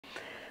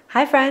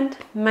Hi friend,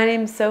 my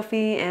name is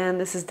Sophie and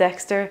this is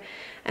Dexter,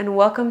 and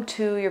welcome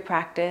to your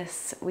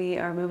practice. We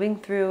are moving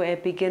through a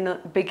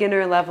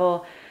beginner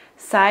level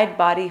side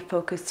body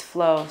focused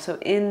flow. So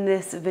in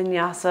this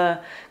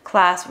vinyasa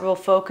class, we'll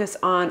focus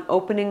on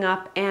opening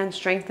up and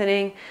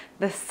strengthening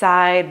the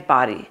side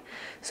body.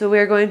 So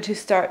we're going to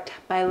start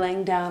by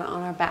laying down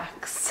on our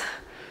backs.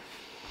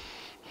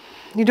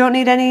 You don't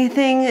need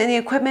anything, any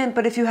equipment,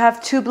 but if you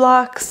have 2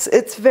 blocks,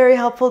 it's very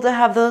helpful to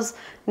have those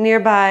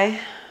nearby.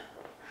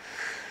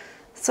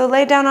 So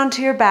lay down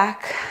onto your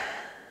back,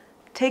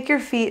 take your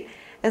feet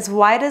as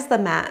wide as the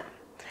mat,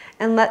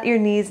 and let your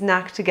knees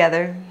knock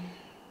together.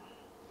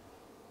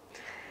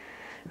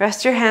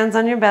 Rest your hands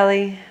on your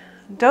belly.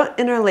 Don't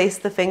interlace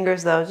the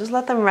fingers though, just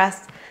let them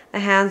rest. The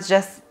hands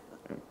just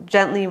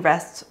gently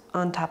rest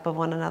on top of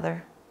one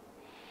another.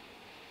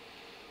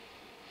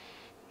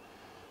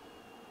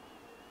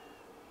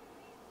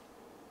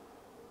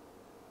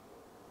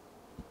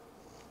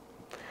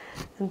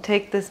 And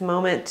take this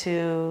moment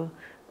to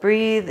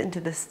breathe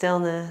into the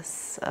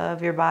stillness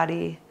of your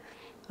body,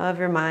 of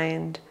your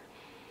mind.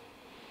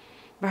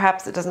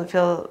 Perhaps it doesn't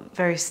feel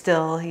very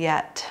still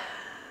yet,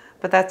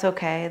 but that's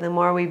okay. The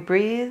more we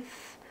breathe,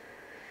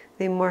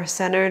 the more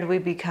centered we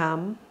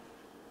become.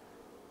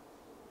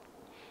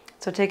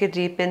 So take a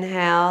deep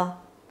inhale,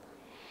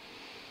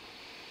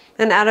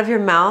 and out of your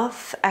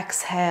mouth,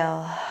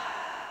 exhale.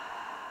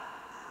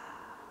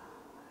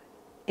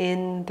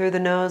 In through the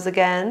nose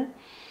again.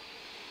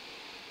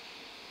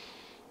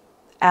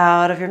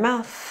 Out of your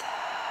mouth.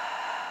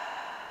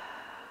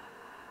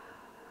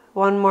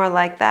 One more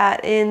like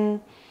that. In.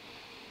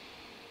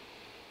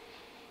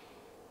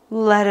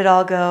 Let it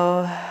all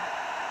go.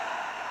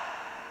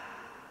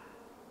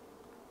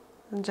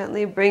 And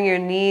gently bring your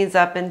knees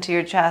up into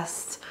your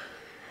chest.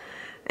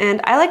 And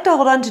I like to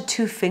hold on to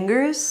 2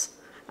 fingers.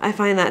 I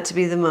find that to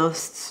be the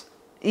most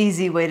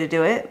easy way to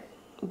do it.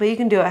 But you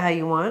can do it how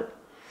you want.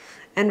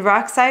 And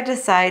rock side to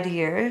side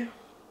here.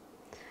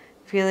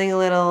 Feeling a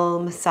little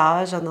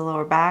massage on the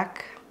lower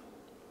back.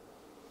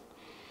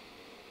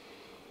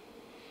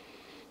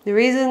 The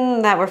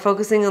reason that we're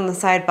focusing on the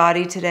side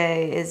body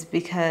today is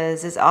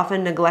because it's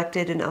often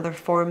neglected in other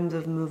forms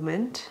of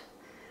movement.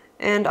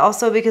 And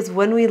also because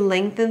when we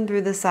lengthen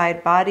through the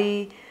side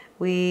body,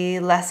 we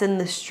lessen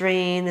the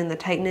strain and the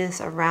tightness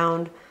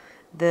around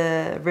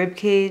the rib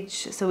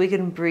cage, so we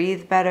can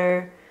breathe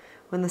better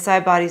when the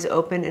side body's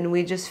open, and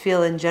we just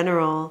feel in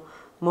general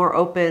more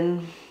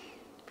open.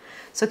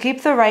 So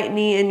keep the right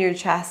knee in your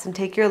chest and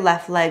take your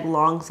left leg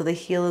long so the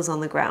heel is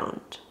on the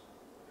ground.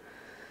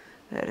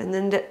 Good. And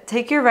then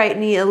take your right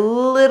knee a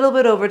little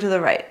bit over to the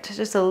right,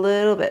 just a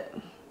little bit.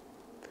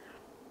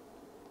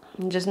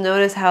 And just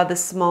notice how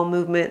this small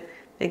movement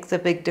makes a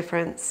big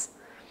difference.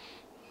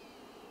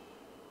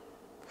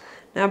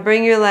 Now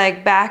bring your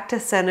leg back to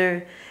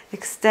center.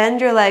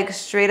 Extend your leg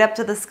straight up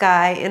to the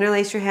sky.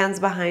 Interlace your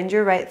hands behind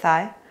your right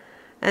thigh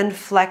and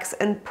flex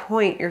and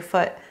point your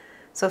foot.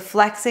 So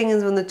flexing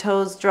is when the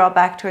toes draw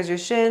back towards your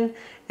shin,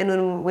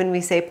 and when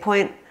we say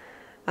point,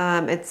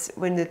 it's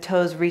when the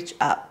toes reach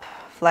up.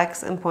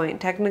 Flex and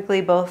point. Technically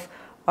both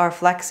are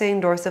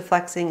flexing,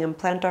 dorsiflexing and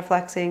plantar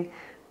flexing,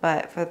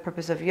 but for the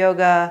purpose of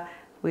yoga,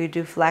 we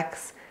do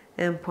flex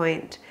and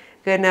point.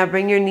 Good, now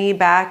bring your knee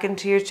back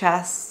into your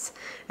chest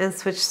and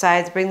switch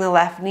sides. Bring the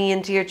left knee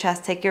into your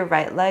chest, take your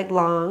right leg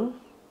long,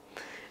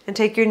 and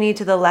take your knee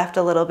to the left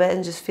a little bit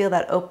and just feel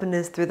that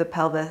openness through the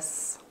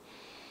pelvis.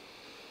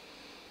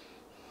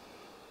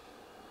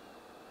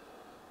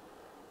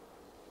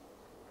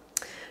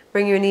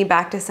 Bring your knee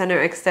back to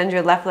center, extend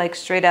your left leg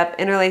straight up,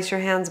 interlace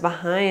your hands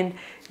behind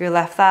your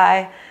left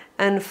thigh,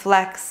 and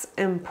flex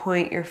and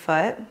point your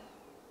foot.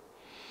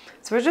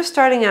 So we're just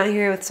starting out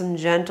here with some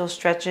gentle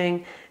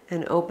stretching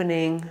and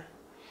opening.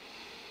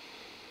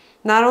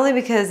 Not only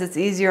because it's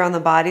easier on the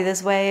body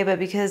this way, but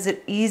because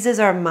it eases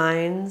our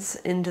minds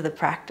into the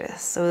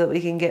practice so that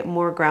we can get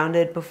more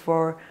grounded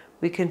before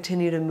we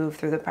continue to move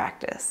through the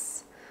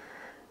practice.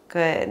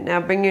 Good. Now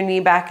bring your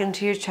knee back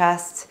into your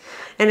chest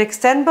and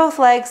extend both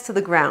legs to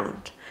the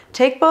ground.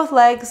 Take both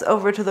legs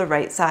over to the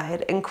right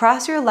side and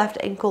cross your left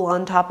ankle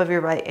on top of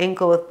your right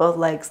ankle with both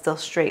legs still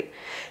straight.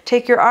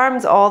 Take your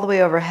arms all the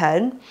way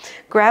overhead.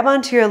 Grab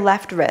onto your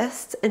left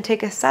wrist and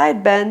take a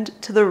side bend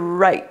to the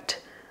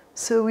right.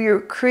 So we are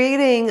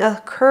creating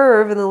a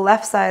curve in the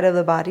left side of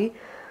the body,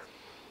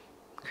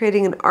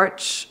 creating an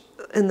arch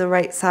in the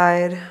right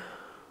side.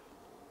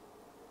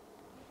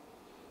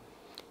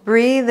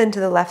 Breathe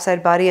into the left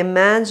side body.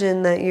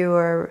 Imagine that you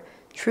are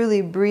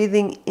truly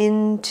breathing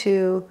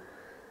into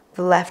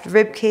the left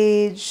rib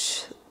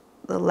cage,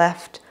 the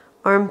left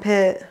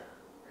armpit,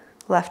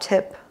 left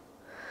hip.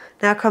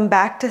 Now come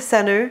back to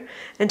center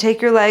and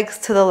take your legs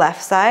to the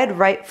left side.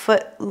 Right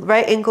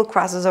ankle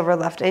crosses over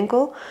left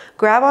ankle.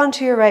 Grab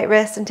onto your right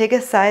wrist and take a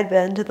side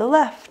bend to the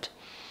left.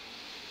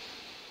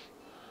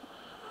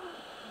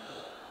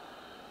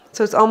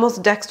 So it's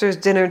almost Dexter's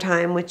dinner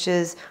time, which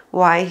is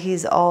why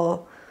he's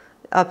all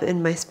up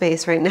in my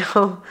space right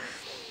now.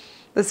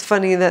 It's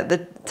funny that the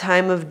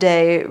time of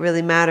day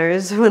really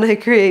matters when I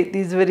create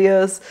these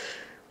videos.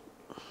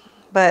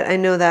 but I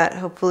know that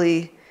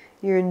hopefully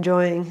you're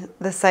enjoying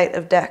the sight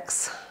of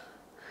decks.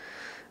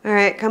 All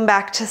right, come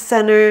back to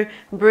center,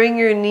 bring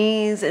your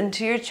knees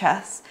into your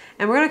chest,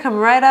 and we're gonna come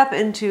right up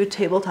into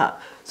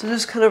tabletop. So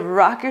just kind of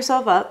rock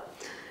yourself up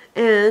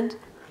and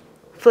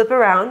flip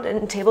around,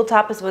 and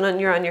tabletop is when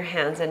you're on your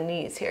hands and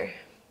knees here.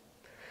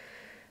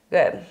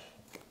 Good.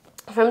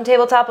 From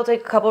tabletop, we'll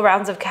take a couple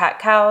rounds of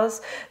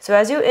cat-cows. So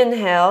as you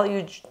inhale,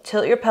 you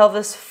tilt your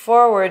pelvis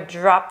forward,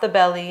 drop the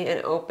belly,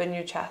 and open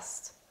your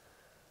chest.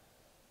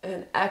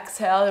 And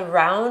exhale,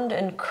 round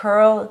and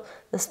curl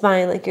the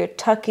spine like you're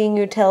tucking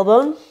your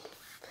tailbone.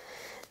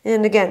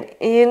 And again,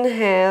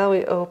 inhale,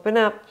 we open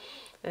up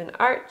and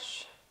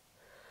arch.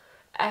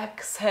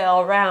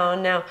 Exhale,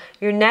 round. Now,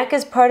 your neck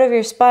is part of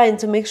your spine,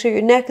 so make sure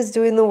your neck is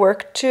doing the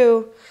work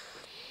too.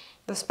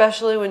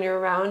 Especially when you're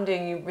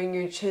rounding, you bring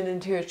your chin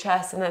into your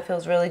chest, and that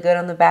feels really good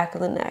on the back of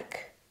the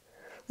neck.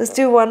 Let's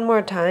do one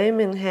more time.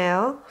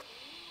 Inhale.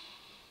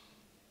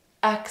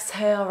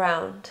 Exhale,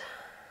 round.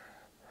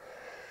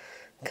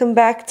 Come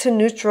back to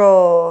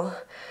neutral.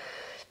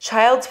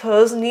 Child's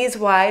pose, knees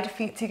wide,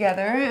 feet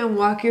together, and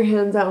walk your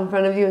hands out in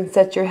front of you and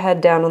set your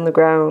head down on the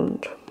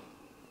ground.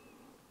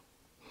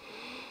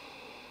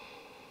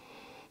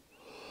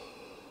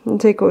 And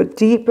take a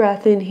deep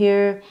breath in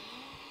here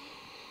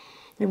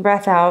and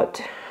breath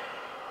out.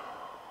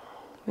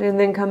 And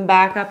then come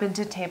back up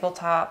into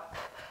tabletop.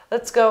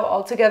 Let's go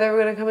all together.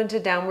 We're going to come into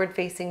downward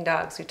facing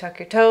dog. So you tuck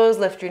your toes,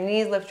 lift your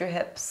knees, lift your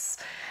hips.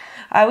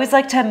 I always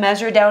like to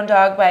measure down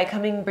dog by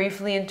coming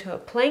briefly into a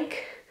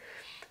plank.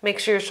 Make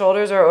sure your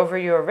shoulders are over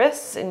your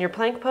wrists in your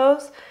plank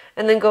pose,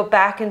 and then go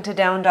back into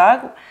down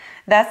dog.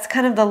 That's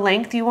kind of the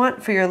length you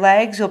want for your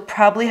legs. You'll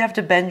probably have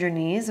to bend your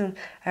knees, and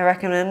I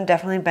recommend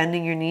definitely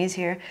bending your knees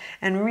here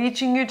and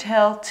reaching your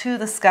tail to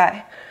the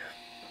sky.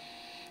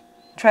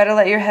 Try to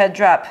let your head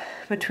drop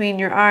between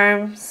your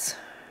arms.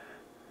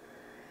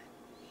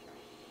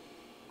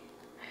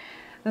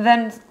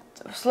 Then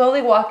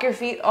slowly walk your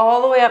feet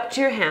all the way up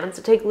to your hands.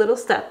 So take little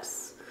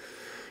steps.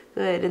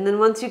 Good. And then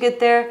once you get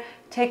there,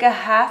 take a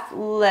half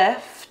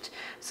lift.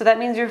 So that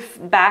means your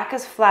back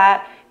is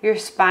flat, your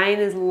spine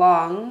is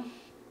long.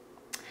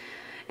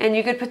 And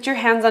you could put your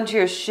hands onto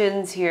your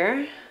shins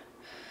here.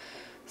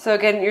 So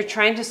again, you're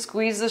trying to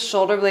squeeze the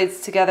shoulder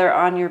blades together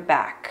on your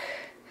back.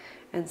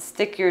 And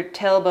stick your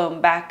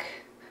tailbone back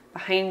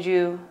behind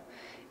you.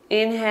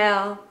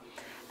 Inhale.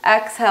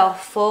 Exhale,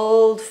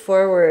 fold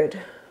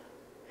forward.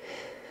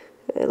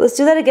 Let's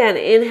do that again.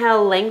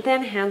 Inhale,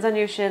 lengthen, hands on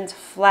your shins,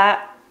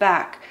 flat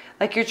back.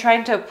 Like you're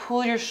trying to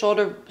pull your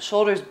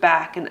shoulders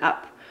back and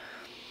up.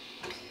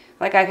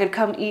 Like I could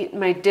come eat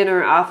my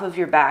dinner off of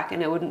your back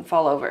and it wouldn't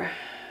fall over.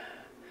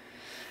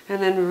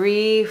 And then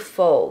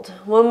refold.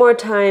 One more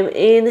time.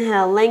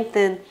 Inhale,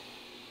 lengthen.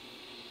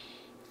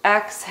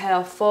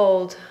 Exhale,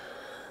 fold.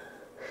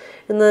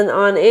 And then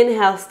on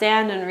inhale,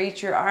 stand and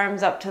reach your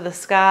arms up to the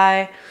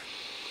sky.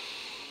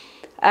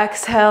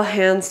 Exhale,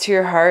 hands to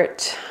your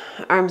heart.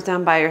 Arms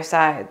down by your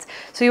sides.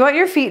 So you want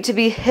your feet to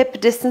be hip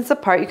distance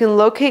apart. You can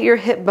locate your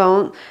hip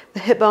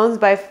bones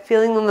by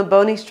feeling on the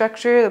bony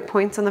structure, the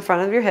points on the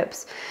front of your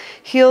hips.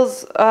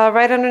 Heels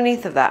right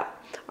underneath of that.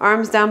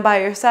 Arms down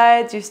by your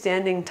sides, you're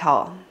standing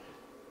tall.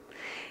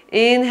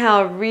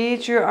 Inhale,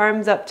 reach your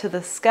arms up to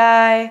the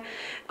sky.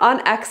 On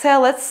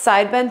exhale, let's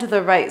side bend to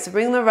the right. So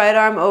bring the right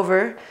arm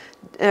over,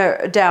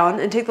 down,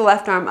 and take the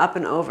left arm up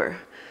and over.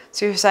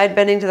 So you're side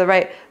bending to the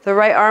right. The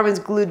right arm is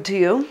glued to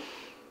you.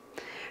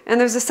 And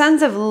there's a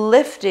sense of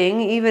lifting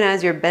even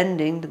as you're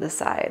bending to the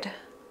side.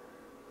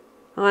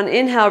 On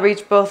inhale,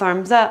 reach both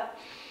arms up.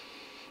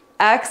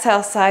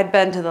 Exhale, side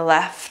bend to the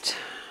left.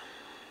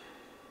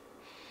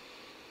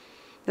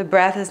 The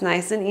breath is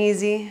nice and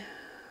easy.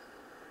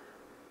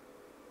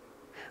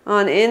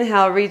 On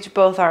inhale, reach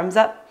both arms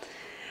up.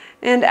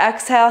 And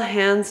exhale,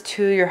 hands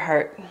to your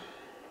heart.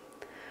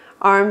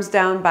 Arms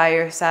down by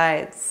your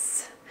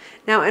sides.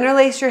 Now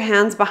interlace your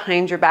hands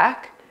behind your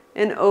back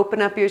and open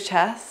up your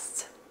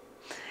chest.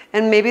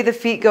 And maybe the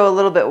feet go a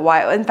little bit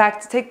wide. In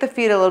fact, take the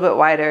feet a little bit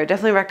wider. I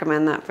definitely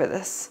recommend that for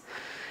this.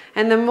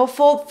 And then we'll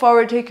fold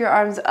forward, take your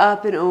arms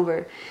up and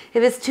over.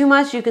 If it's too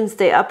much, you can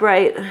stay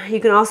upright. You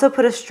can also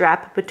put a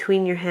strap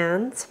between your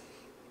hands.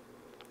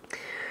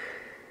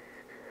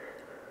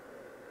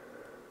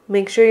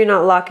 Make sure you're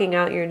not locking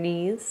out your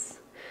knees.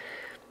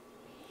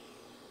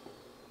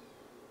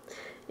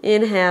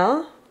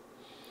 Inhale.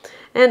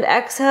 And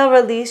exhale,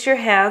 release your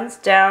hands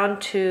down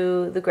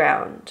to the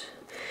ground.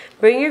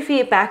 Bring your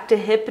feet back to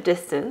hip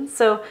distance.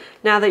 So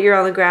now that you're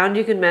on the ground,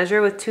 you can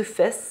measure with 2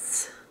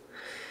 fists.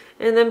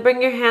 And then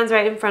bring your hands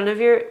right in front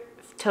of your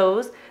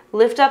toes.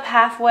 Lift up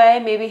halfway,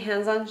 maybe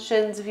hands on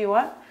shins if you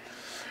want.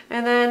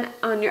 And then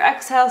on your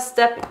exhale,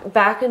 step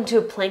back into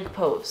a plank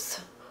pose.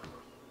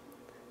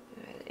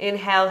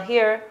 Inhale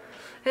here.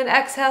 And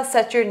exhale,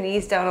 set your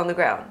knees down on the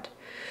ground.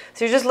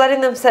 So you're just letting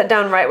them set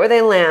down right where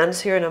they land,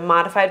 so you're in a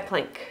modified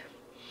plank.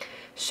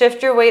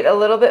 Shift your weight a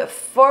little bit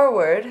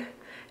forward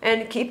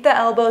and keep the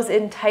elbows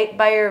in tight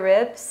by your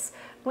ribs,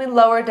 We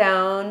lower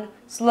down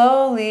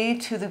slowly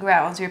to the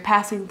ground. So you're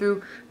passing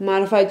through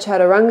modified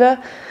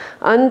chaturanga.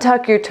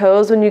 Untuck your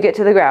toes when you get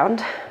to the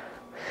ground.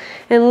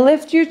 And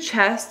lift your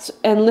chest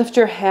and lift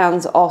your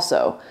hands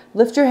also.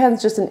 Lift your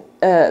hands just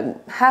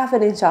half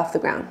an inch off the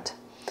ground.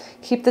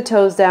 Keep the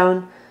toes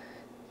down.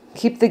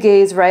 Keep the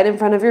gaze right in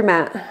front of your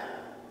mat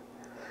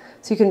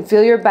so you can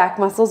feel your back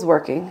muscles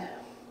working.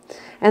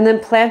 And then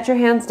plant your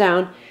hands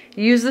down.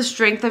 Use the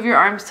strength of your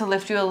arms to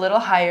lift you a little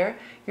higher.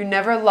 You're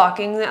never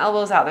locking the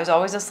elbows out. There's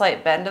always a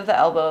slight bend of the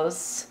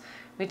elbows.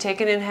 We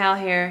take an inhale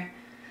here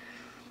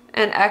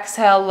and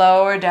exhale,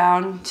 lower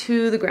down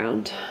to the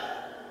ground.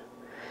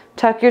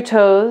 Tuck your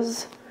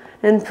toes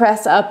and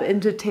press up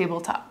into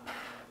tabletop.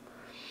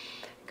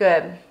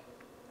 Good.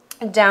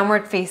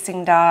 Downward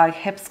facing dog,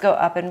 hips go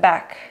up and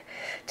back.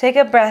 Take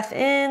a breath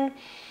in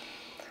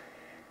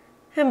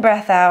and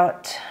breath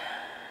out.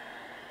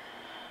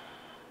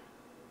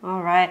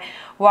 All right,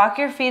 walk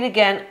your feet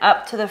again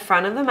up to the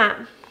front of the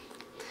mat.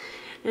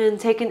 And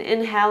take an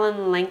inhale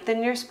and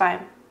lengthen your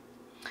spine.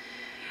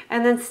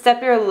 And then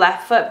step your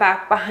left foot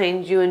back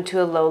behind you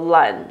into a low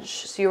lunge.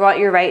 So you want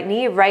your right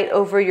knee right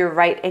over your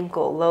right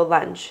ankle, low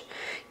lunge.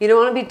 You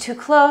don't want to be too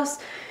close.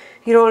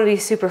 You don't want to be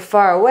super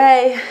far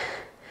away.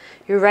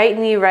 Your right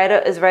knee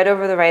is right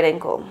over the right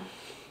ankle.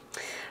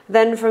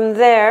 Then from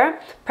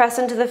there, press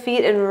into the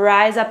feet and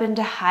rise up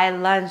into high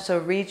lunge. So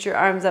reach your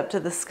arms up to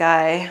the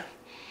sky.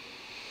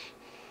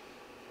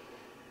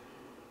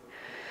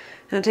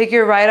 Now take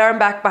your right arm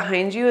back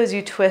behind you as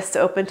you twist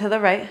open to the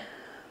right.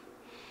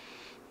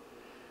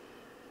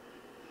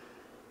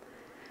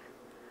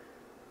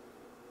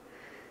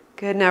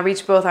 Good, now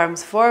reach both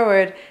arms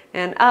forward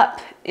and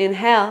up.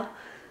 Inhale.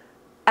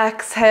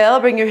 Exhale,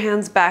 bring your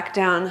hands back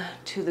down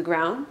to the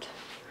ground.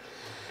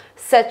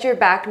 Set your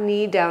back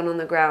knee down on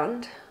the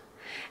ground.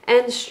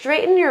 And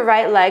straighten your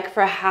right leg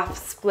for a half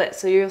split.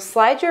 So you'll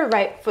slide your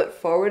right foot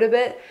forward a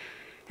bit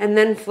and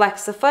then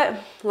flex the foot.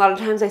 A lot of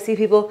times I see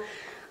people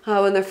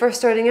when they're first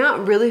starting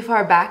out, really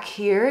far back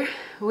here.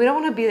 We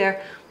don't want to be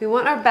there. We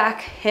want our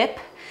back hip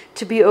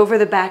to be over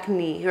the back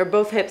knee, or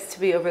both hips to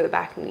be over the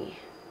back knee.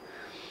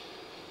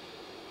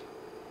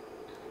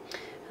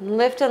 And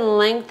lift and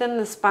lengthen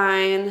the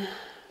spine.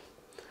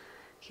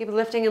 Keep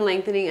lifting and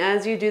lengthening.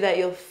 As you do that,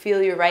 you'll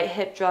feel your right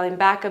hip drawing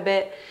back a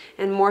bit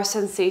and more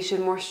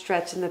sensation, more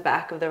stretch in the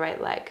back of the right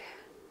leg.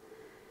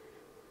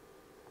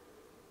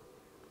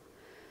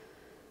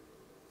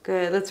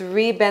 Good. Let's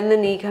re-bend the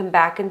knee, come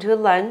back into a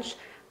lunge.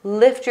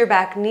 Lift your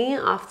back knee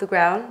off the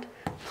ground,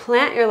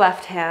 plant your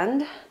left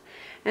hand,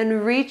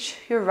 and reach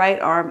your right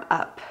arm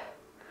up.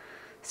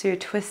 So you're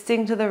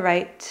twisting to the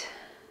right.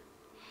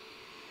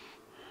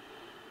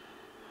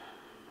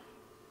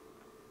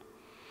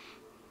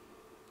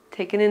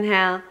 Take an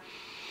inhale.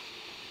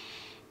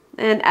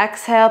 And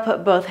exhale,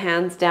 put both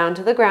hands down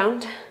to the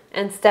ground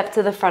and step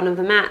to the front of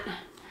the mat.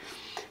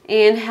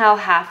 Inhale,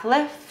 half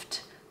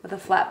lift with a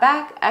flat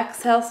back.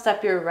 Exhale,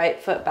 step your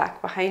right foot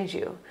back behind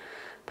you.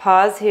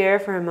 Pause here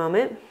for a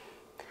moment,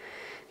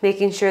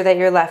 making sure that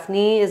your left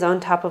knee is on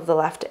top of the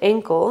left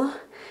ankle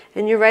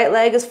and your right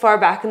leg is far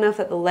back enough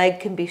that the leg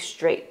can be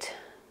straight.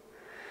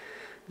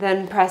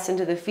 Then press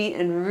into the feet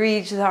and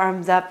reach the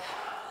arms up.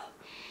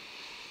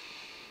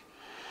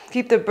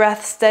 Keep the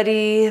breath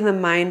steady and the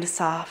mind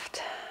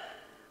soft.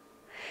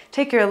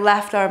 Take your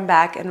left arm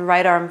back and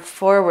right arm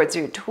forward. So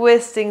you're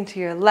twisting to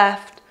your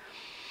left.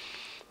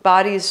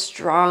 Body is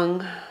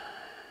strong.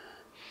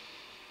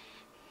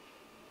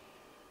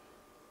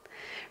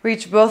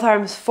 Reach both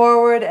arms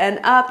forward and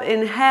up.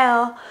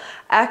 Inhale.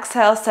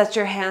 Exhale, set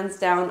your hands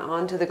down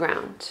onto the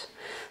ground.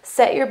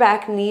 Set your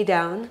back knee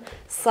down.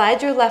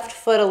 Slide your left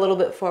foot a little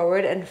bit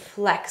forward and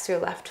flex your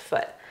left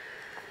foot.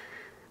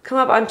 Come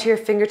up onto your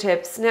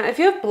fingertips. Now, if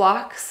you have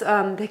blocks,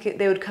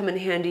 they would come in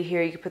handy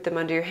here. You can put them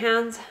under your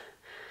hands.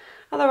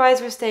 Otherwise,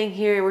 we're staying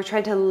here and we're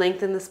trying to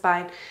lengthen the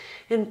spine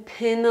and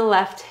pin the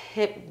left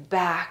hip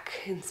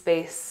back in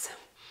space.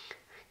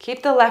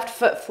 Keep the left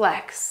foot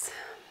flexed.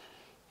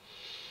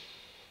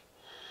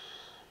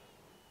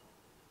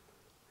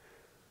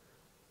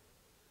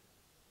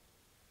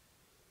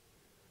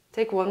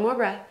 Take one more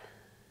breath.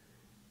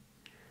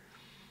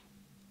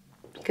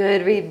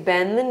 Good.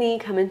 Re-bend the knee,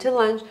 come into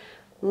lunge.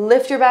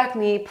 Lift your back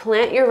knee,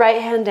 plant your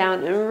right hand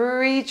down, and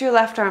reach your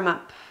left arm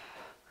up.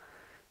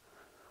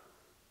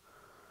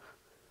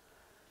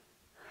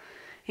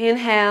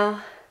 Inhale.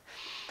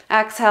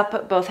 Exhale,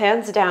 put both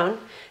hands down.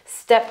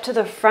 Step to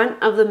the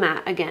front of the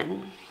mat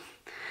again.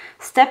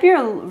 Step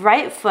your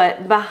right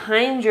foot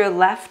behind your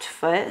left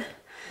foot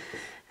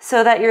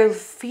so that your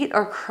feet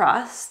are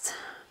crossed.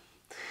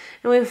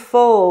 And we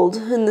fold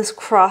in this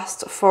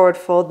crossed forward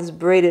fold, this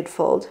braided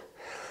fold.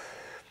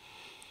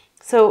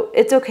 So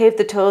it's okay if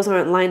the toes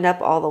aren't lined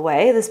up all the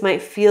way. This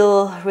might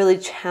feel really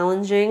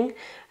challenging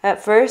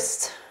at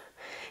first.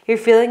 You're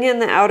feeling it in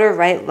the outer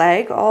right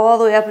leg, all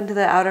the way up into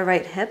the outer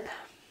right hip.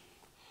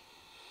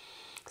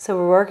 So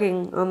we're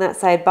working on that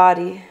side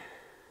body.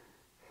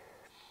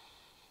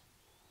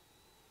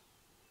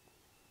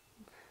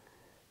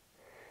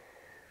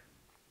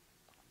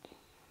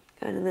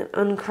 Good, and then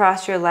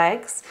uncross your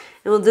legs.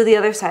 And we'll do the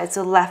other side.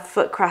 So left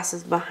foot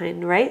crosses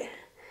behind right.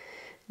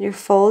 You're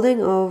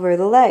folding over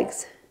the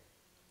legs.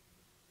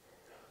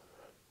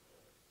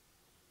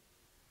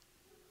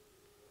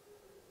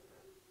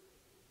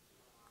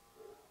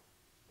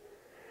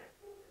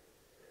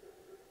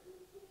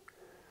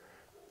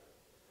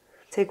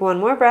 Take one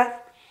more breath.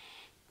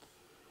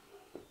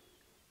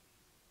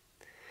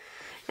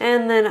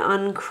 And then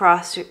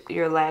uncross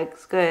your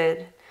legs.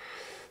 Good.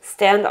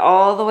 Stand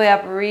all the way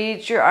up.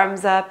 Reach your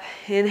arms up.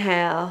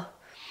 Inhale.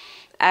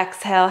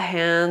 Exhale,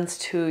 hands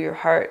to your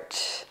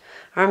heart.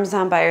 Arms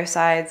down by your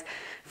sides.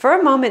 For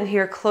a moment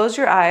here, close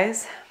your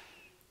eyes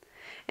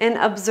and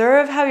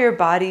observe how your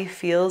body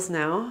feels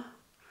now.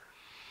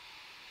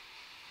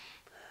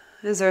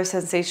 Is there a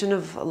sensation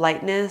of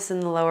lightness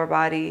in the lower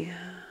body?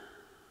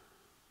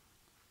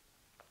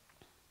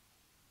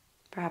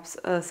 Perhaps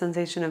a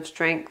sensation of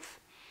strength.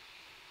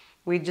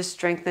 We just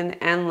strengthened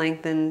and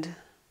lengthened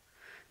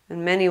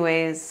in many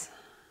ways.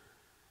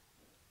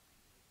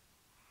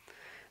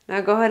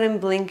 Now go ahead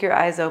and blink your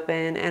eyes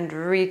open and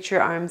reach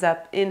your arms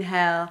up.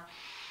 Inhale.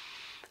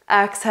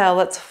 Exhale,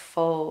 let's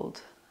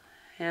fold.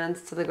 Hands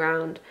to the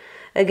ground.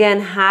 Again,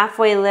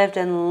 halfway lift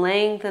and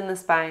lengthen the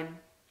spine.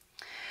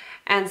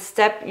 And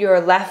step your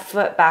left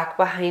foot back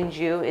behind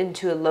you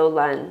into a low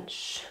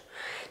lunge.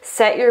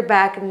 Set your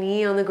back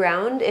knee on the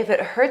ground. If it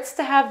hurts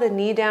to have the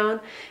knee down,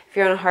 if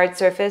you're on a hard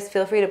surface,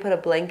 feel free to put a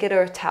blanket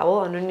or a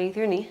towel underneath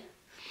your knee.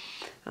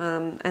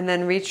 And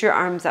then reach your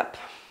arms up.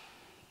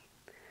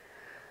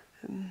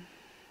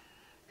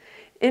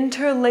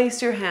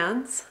 Interlace your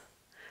hands.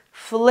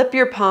 Flip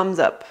your palms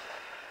up.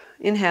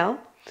 Inhale.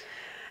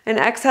 And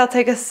exhale,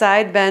 take a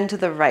side bend to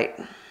the right.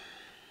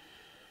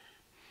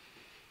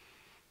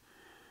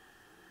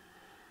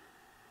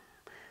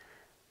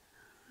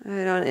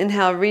 And on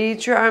inhale,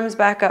 reach your arms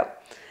back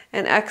up.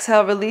 And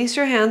exhale, release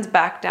your hands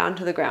back down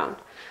to the ground.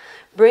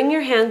 Bring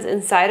your hands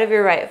inside of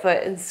your right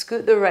foot and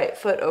scoot the right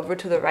foot over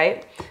to the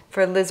right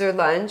for lizard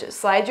lunge.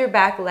 Slide your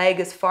back leg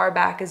as far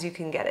back as you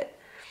can get it.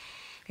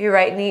 Your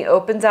right knee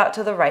opens out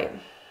to the right.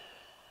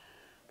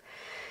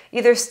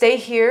 Either stay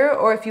here,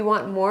 or if you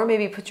want more,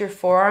 maybe put your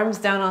forearms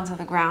down onto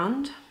the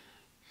ground.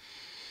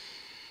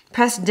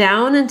 Press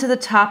down into the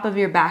top of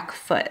your back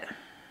foot.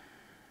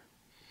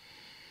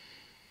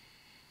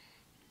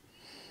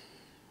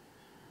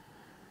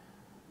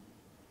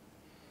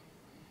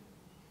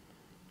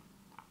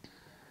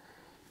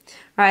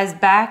 Rise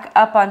back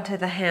up onto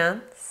the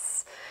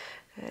hands.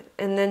 Good.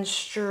 And then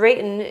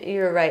straighten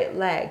your right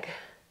leg.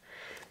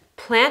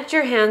 Plant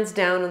your hands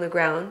down on the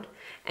ground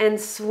and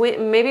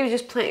swing. Maybe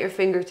just plant your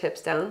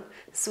fingertips down.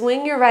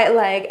 Swing your right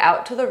leg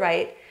out to the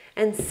right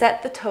and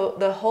set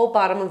the whole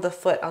bottom of the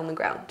foot on the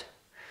ground.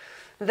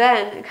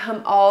 Then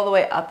come all the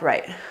way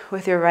upright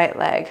with your right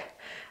leg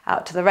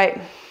out to the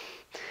right.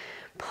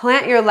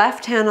 Plant your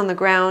left hand on the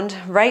ground,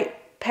 right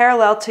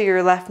parallel to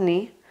your left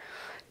knee.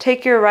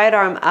 Take your right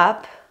arm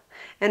up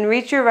and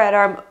reach your right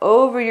arm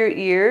over your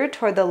ear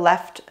toward the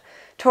left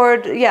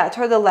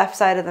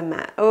side of the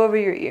mat, over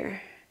your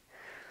ear.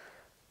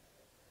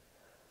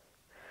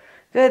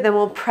 Good, then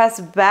we'll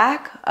press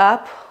back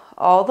up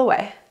all the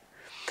way.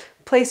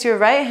 Place your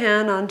right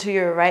hand onto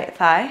your right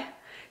thigh.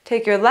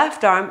 Take your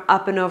left arm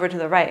up and over to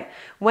the right.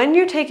 When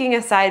you're taking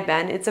a side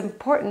bend, it's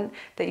important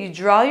that you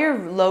draw your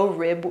low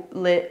ribs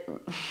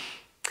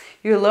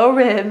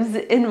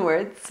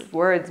inwards.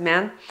 Words,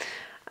 man.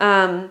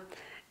 And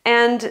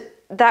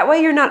that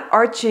way you're not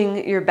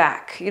arching your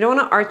back. You don't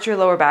want to arch your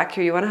lower back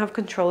here. You want to have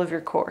control of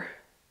your core.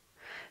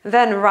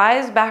 Then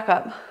rise back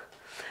up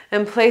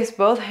and place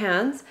both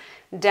hands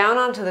down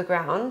onto the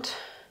ground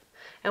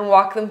and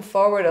walk them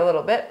forward a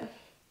little bit.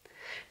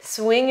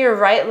 Swing your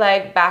right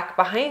leg back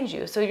behind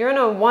you. So you're in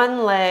a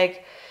one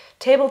leg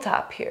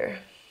tabletop here.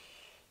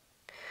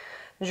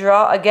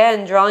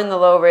 Drawing the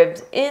low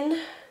ribs in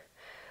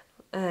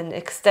and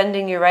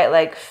extending your right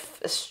leg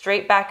as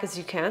straight back as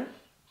you can.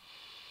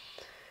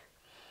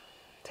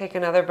 Take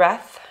another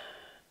breath.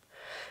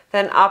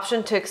 Then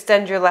option to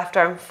extend your left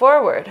arm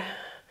forward.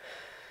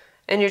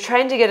 And you're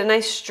trying to get a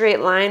nice straight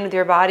line with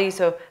your body.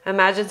 So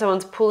imagine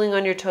someone's pulling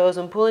on your toes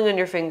and pulling on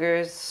your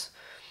fingers.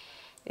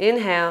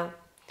 Inhale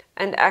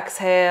and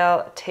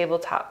exhale,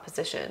 tabletop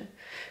position.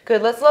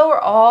 Good, let's lower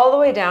all the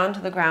way down to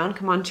the ground.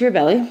 Come onto your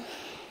belly.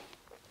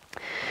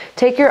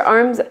 Take your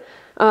arms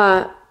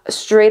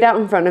straight out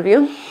in front of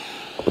you.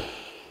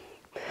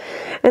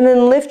 And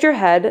then lift your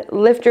head,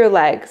 lift your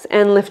legs,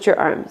 and lift your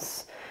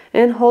arms.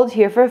 And hold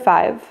here for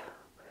 5,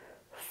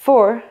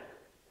 4,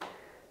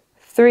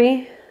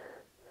 3,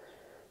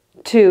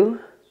 2,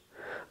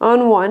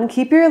 on 1.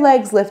 Keep your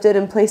legs lifted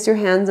and place your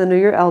hands under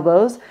your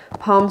elbows,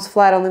 palms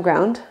flat on the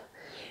ground.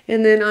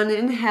 And then on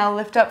inhale,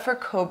 lift up for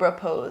cobra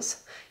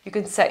pose. You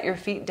can set your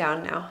feet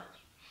down now.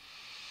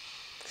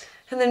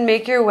 And then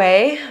make your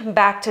way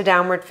back to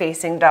downward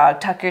facing dog.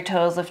 Tuck your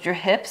toes, lift your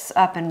hips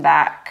up and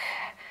back.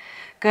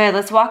 Good,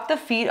 let's walk the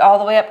feet all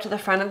the way up to the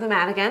front of the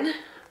mat again.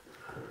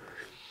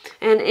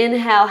 And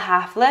inhale,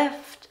 half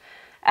lift.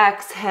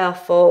 Exhale,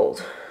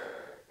 fold.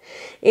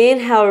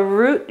 Inhale,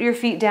 root your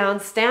feet down,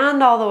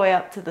 stand all the way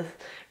up to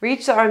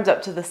reach the arms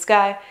up to the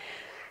sky.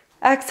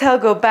 Exhale,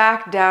 go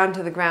back down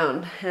to the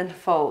ground and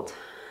fold.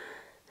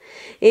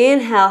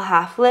 Inhale,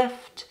 half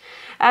lift.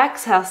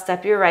 Exhale,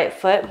 step your right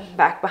foot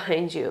back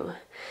behind you.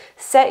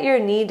 Set your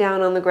knee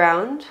down on the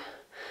ground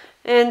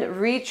and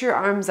reach your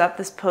arms up.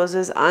 This pose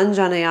is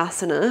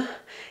Anjaneyasana.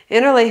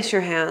 Interlace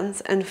your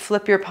hands and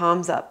flip your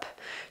palms up.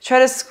 Try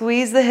to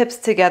squeeze the hips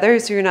together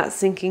so you're not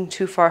sinking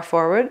too far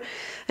forward.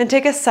 And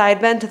take a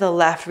side bend to the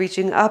left,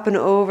 reaching up and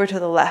over to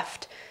the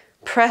left.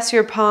 Press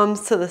your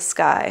palms to the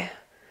sky.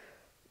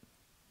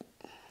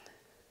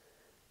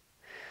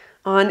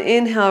 On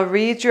inhale,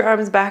 reach your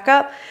arms back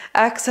up.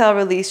 Exhale,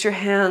 release your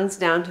hands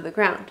down to the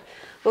ground.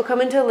 We'll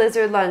come into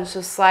lizard lunge,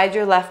 so slide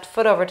your left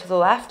foot over to the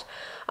left.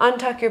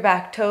 Untuck your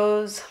back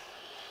toes.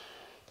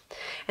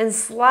 And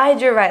slide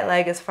your right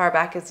leg as far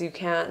back as you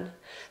can.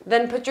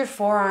 Then put your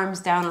forearms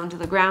down onto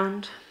the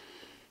ground.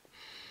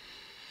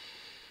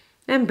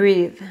 And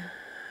breathe.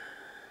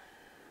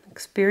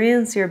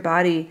 Experience your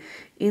body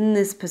in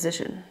this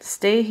position.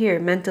 Stay here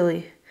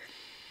mentally.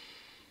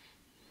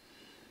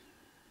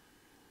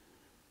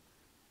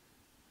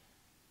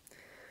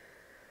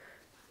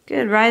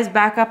 Good, rise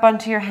back up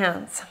onto your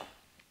hands.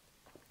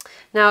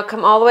 Now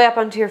come all the way up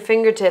onto your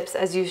fingertips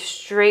as you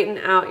straighten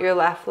out your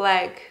left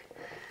leg.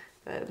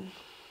 Good.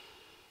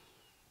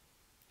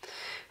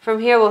 From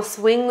here, we'll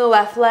swing the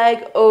left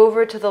leg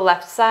over to the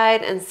left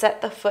side and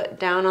set the foot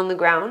down on the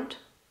ground.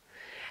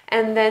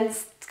 And then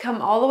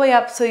come all the way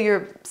up so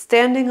you're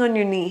standing on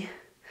your knee.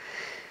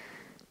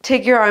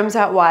 Take your arms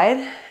out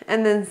wide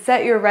and then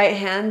set your right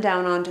hand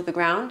down onto the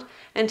ground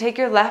and take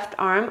your left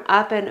arm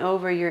up and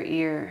over your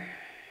ear.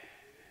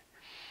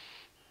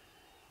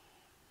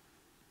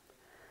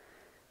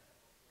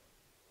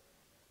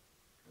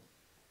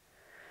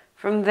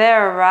 From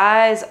there,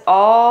 rise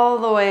all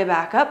the way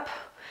back up.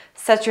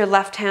 Set your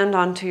left hand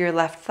onto your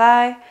left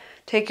thigh.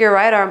 Take your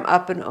right arm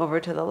up and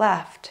over to the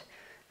left.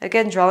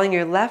 Again, drawing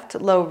your left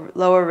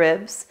lower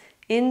ribs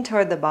in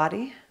toward the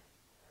body.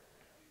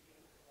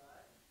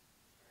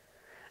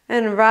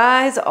 And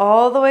rise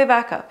all the way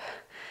back up.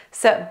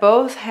 Set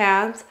both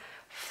hands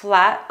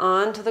flat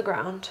onto the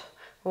ground.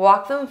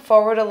 Walk them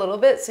forward a little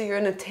bit so you're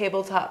in a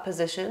tabletop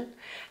position.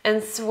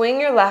 And swing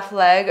your left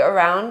leg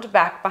around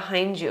back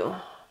behind you.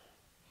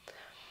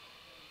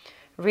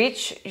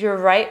 Reach your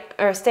right,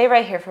 or stay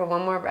right here for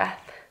one more breath.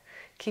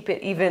 Keep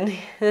it even.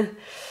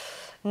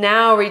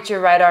 Now reach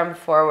your right arm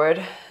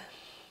forward.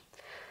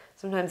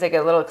 Sometimes I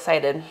get a little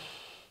excited.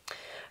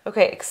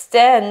 Okay,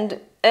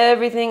 extend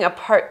everything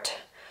apart.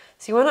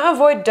 So you want to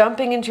avoid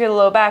dumping into your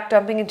low back,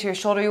 dumping into your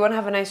shoulder. You want to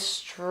have a nice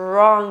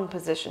strong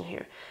position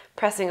here.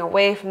 Pressing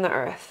away from the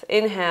earth.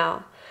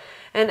 Inhale.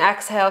 And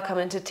exhale, come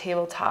into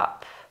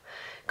tabletop.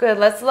 Good,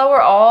 let's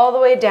lower all the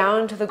way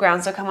down to the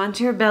ground. So come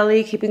onto your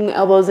belly, keeping the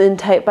elbows in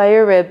tight by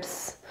your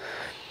ribs.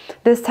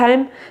 This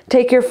time,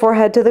 take your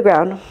forehead to the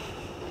ground.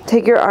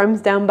 Take your arms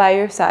down by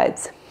your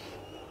sides.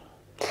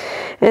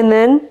 And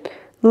then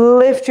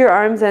lift your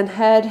arms and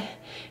head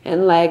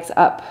and legs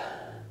up.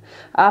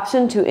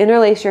 Option to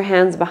interlace your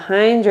hands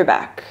behind your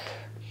back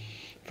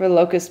for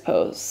locust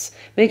pose.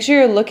 Make sure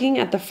you're looking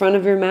at the front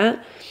of your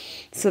mat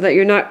so that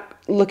you're not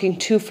looking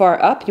too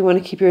far up. You want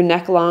to keep your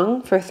neck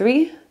long for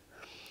 3,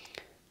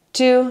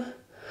 2,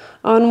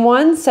 on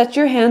 1, set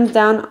your hands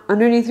down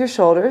underneath your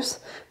shoulders,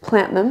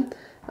 plant them,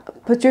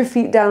 put your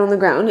feet down on the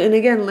ground, and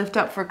again, lift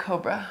up for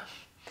cobra.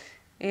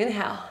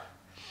 Inhale.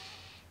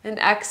 And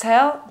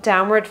exhale,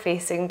 downward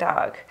facing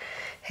dog.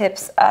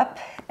 Hips up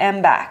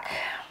and back.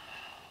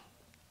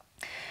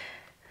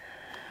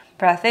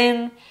 Breath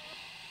in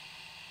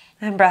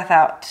and breath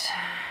out.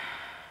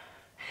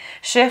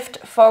 Shift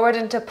forward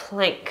into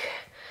plank.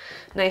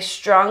 Nice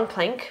strong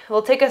plank.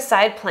 We'll take a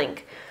side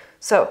plank.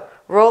 So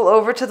roll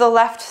over to the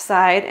left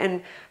side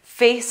and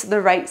face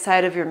the right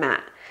side of your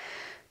mat.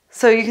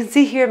 So you can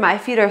see here my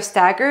feet are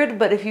staggered,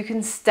 but if you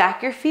can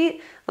stack your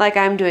feet like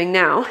I'm doing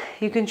now,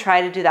 you can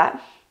try to do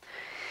that.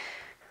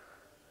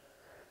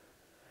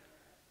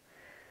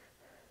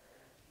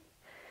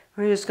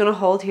 We're just going to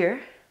hold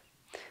here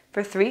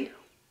for 3,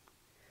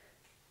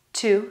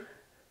 2,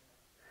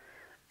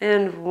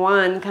 and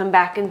 1. Come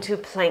back into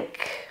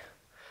plank.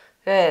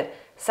 Good.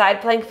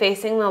 Side plank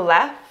facing the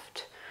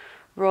left.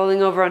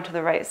 Rolling over onto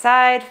the right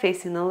side,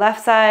 facing the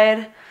left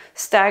side.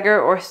 Stagger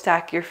or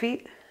stack your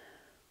feet.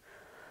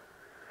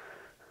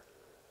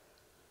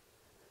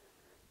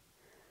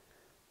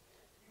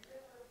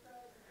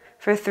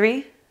 For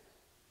 3,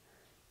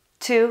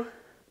 2,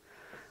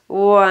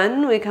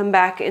 1, we come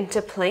back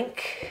into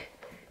plank.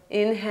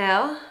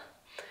 Inhale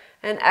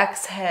and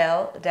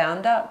exhale,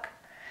 down dog.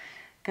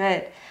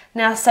 Good.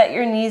 Now set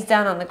your knees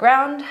down on the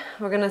ground.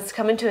 We're going to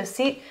come into a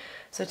seat.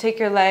 So take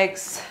your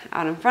legs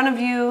out in front of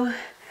you.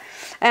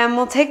 And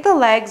we'll take the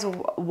legs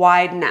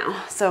wide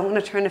now. So I'm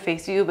going to turn to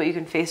face you, but you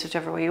can face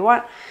whichever way you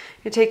want.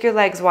 You take your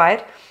legs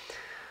wide.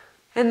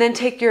 And then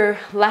take your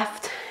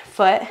left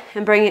foot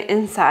and bring it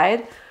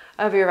inside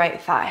of your right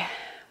thigh.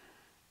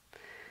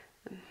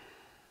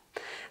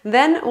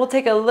 Then we'll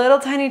take a little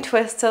tiny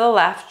twist to the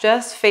left.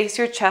 Just face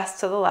your chest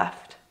to the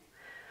left.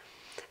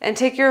 And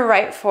take your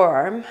right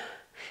forearm.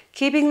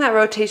 Keeping that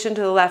rotation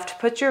to the left,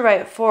 put your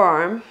right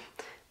forearm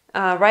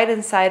right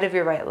inside of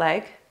your right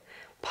leg,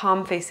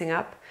 palm facing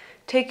up.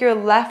 Take your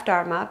left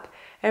arm up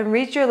and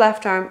reach your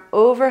left arm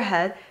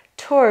overhead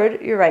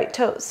toward your right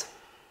toes.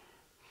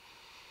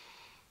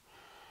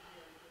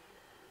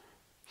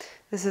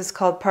 This is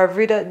called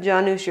Parvrita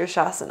Janu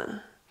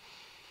Shirshasana.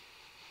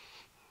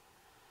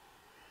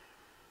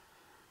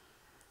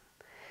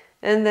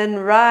 And then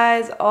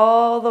rise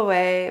all the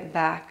way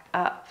back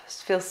up. It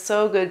feels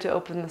so good to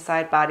open the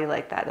side body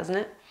like that, doesn't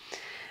it?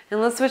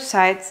 And let's switch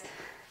sides.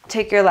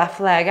 Take your left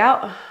leg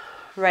out,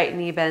 right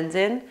knee bends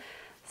in,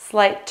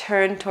 slight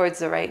turn towards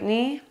the right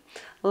knee,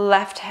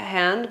 left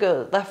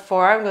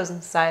forearm goes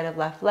inside of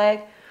left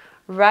leg,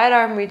 right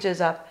arm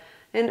reaches up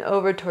and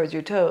over towards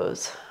your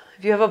toes.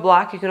 If you have a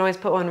block, you can always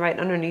put one right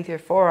underneath your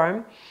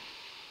forearm.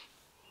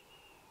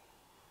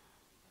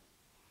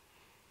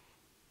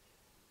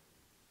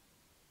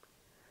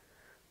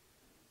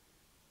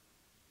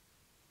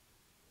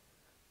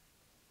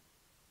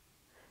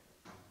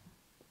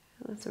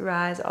 Let's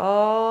rise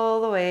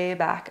all the way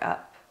back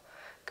up.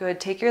 Good.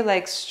 Take your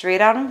legs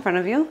straight out in front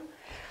of you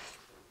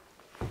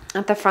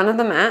at the front of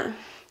the mat.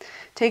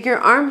 Take your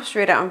arms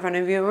straight out in front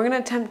of you. We're going to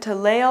attempt to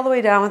lay all the way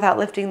down without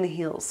lifting the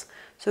heels.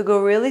 So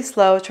go really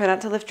slow. Try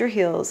not to lift your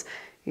heels.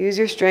 Use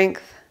your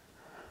strength.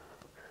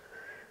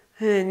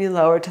 And you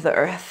lower to the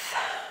earth.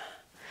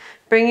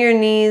 Bring your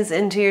knees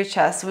into your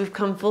chest. We've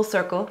come full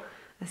circle.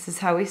 This is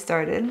how we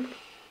started. And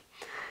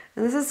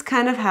this is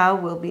kind of how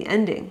we'll be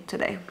ending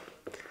today.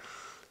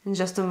 In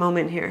just a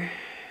moment here.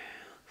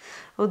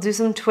 We'll do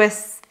some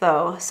twists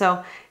though.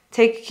 So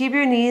keep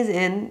your knees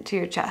into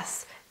your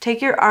chest.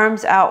 Take your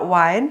arms out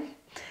wide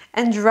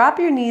and drop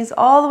your knees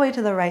all the way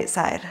to the right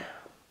side.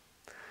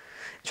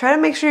 Try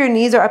to make sure your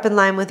knees are up in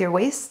line with your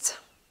waist,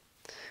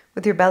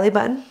 with your belly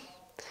button.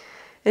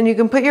 And you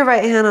can put your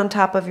right hand on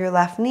top of your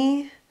left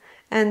knee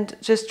and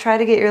just try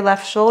to get your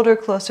left shoulder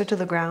closer to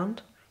the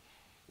ground.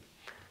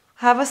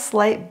 Have a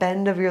slight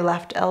bend of your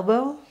left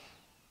elbow.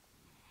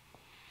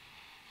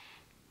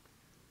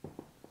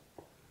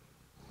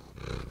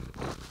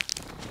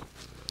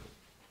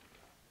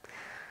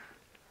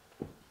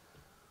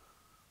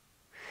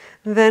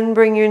 Then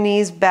bring your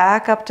knees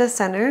back up to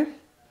center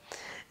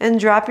and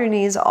drop your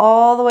knees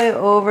all the way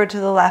over to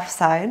the left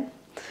side.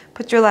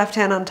 Put your left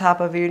hand on top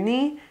of your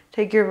knee.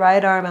 Take your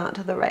right arm out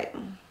to the right.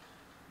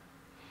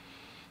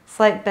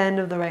 Slight bend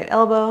of the right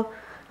elbow.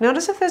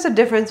 Notice if there's a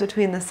difference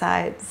between the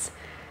sides.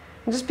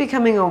 Just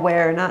becoming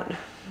aware, not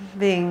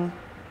being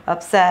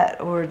upset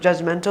or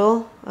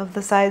judgmental of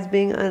the sides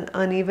being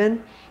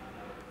uneven,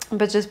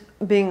 but just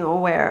being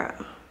aware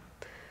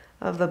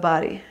of the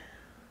body.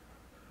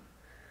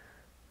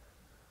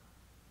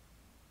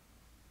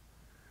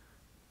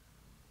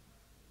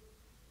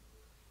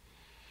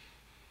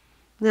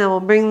 Now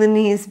we'll bring the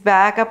knees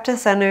back up to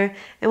center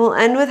and we'll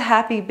end with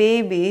happy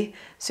baby.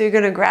 So you're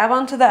going to grab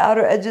onto the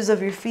outer edges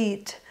of your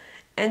feet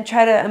and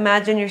try to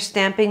imagine you're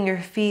stamping your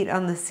feet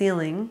on the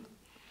ceiling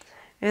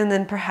and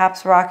then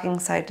perhaps rocking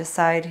side to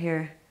side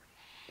here.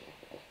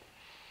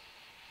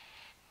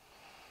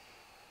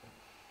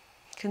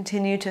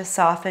 Continue to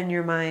soften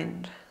your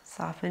mind,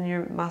 soften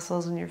your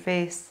muscles in your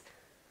face.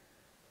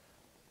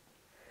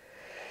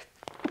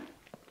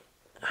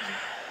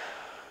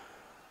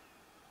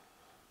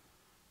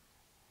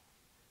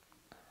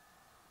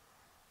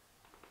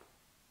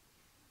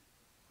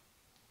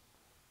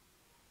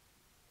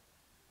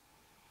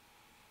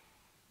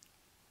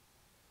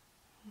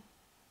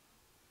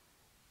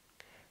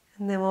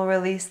 And then we'll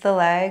release the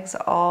legs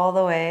all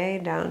the way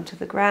down to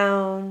the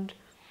ground,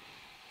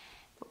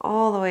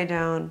 all the way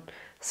down.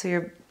 So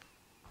you're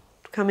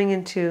coming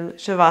into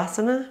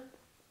Shavasana,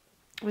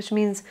 which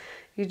means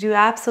you do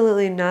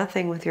absolutely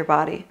nothing with your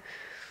body.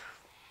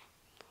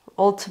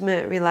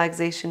 Ultimate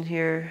relaxation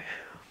here.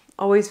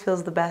 Always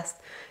feels the best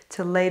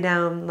to lay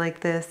down like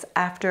this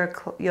after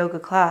a yoga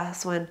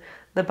class when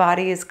the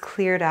body is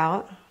cleared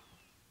out,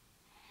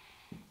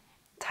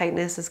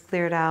 tightness is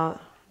cleared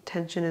out,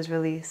 tension is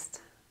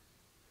released.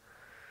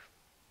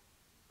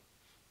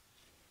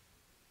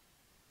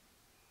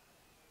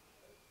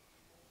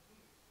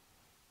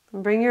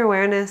 Bring your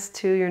awareness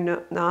to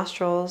your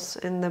nostrils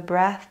and the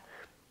breath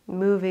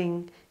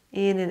moving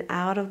in and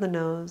out of the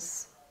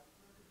nose.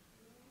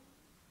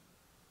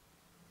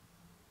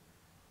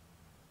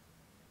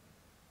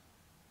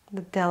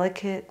 The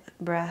delicate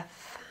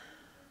breath,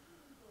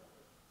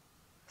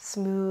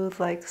 smooth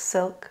like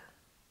silk.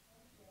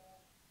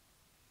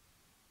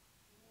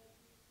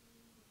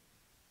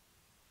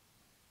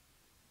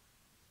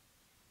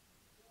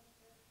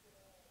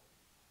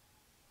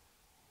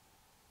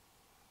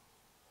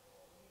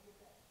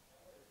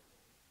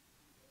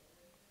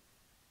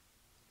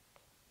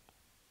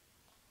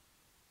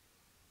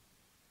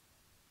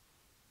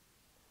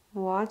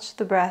 Watch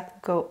the breath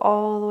go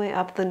all the way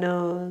up the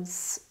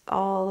nose,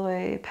 all the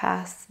way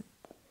past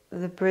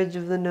the bridge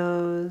of the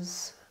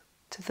nose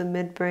to the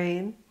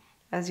midbrain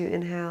as you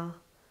inhale.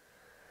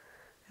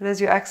 And as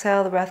you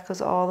exhale, the breath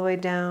goes all the way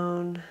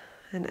down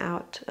and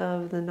out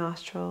of the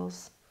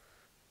nostrils.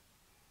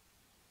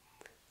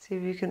 See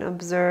if you can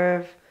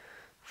observe,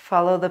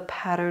 follow the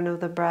pattern of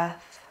the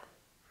breath,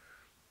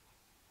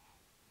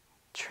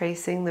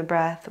 tracing the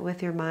breath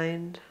with your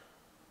mind.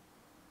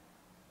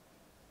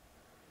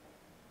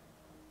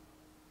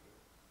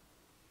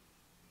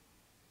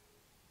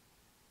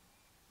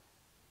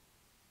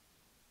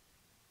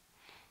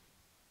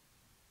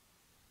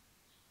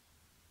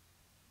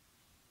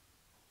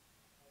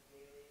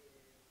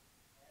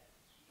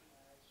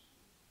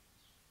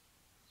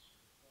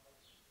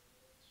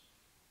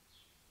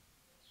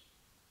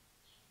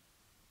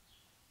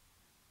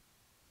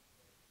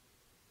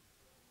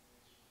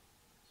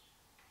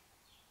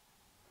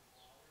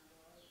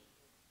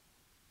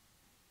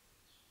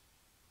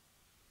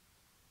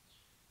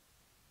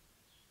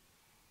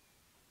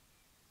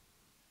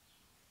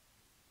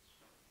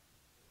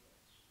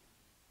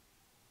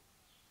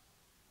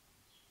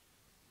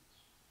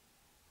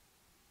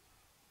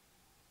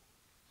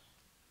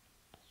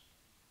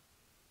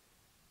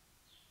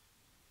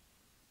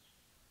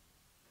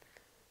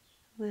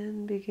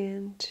 Then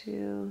begin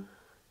to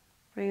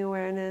bring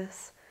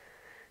awareness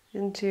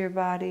into your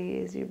body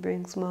as you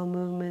bring small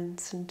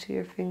movements into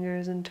your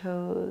fingers and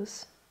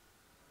toes.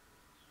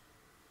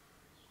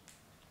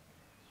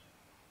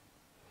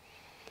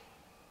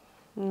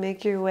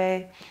 Make your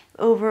way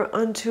over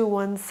onto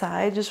one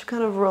side, just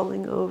kind of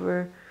rolling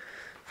over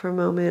for a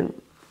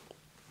moment,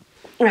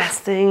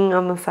 resting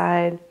on the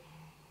side.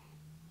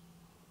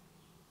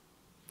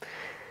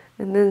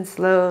 And then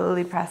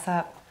slowly press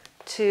up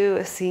to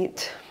a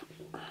seat.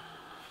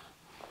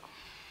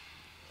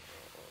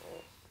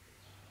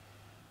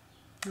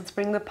 Let's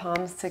bring the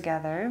palms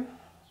together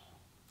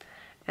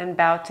and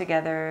bow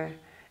together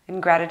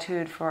in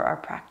gratitude for our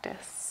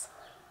practice.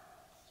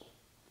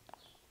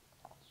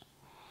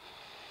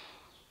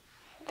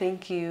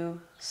 Thank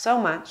you so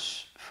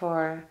much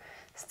for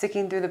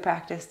sticking through the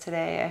practice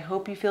today. I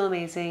hope you feel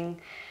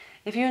amazing.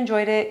 If you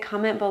enjoyed it,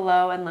 comment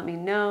below and let me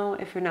know.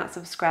 If you're not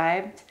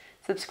subscribed,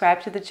 subscribe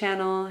to the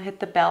channel, hit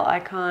the bell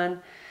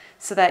icon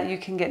so that you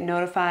can get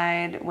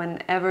notified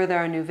whenever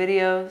there are new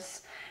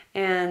videos.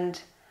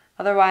 And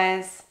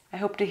otherwise, I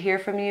hope to hear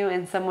from you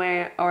in some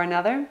way or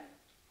another.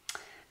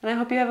 And I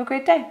hope you have a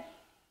great day.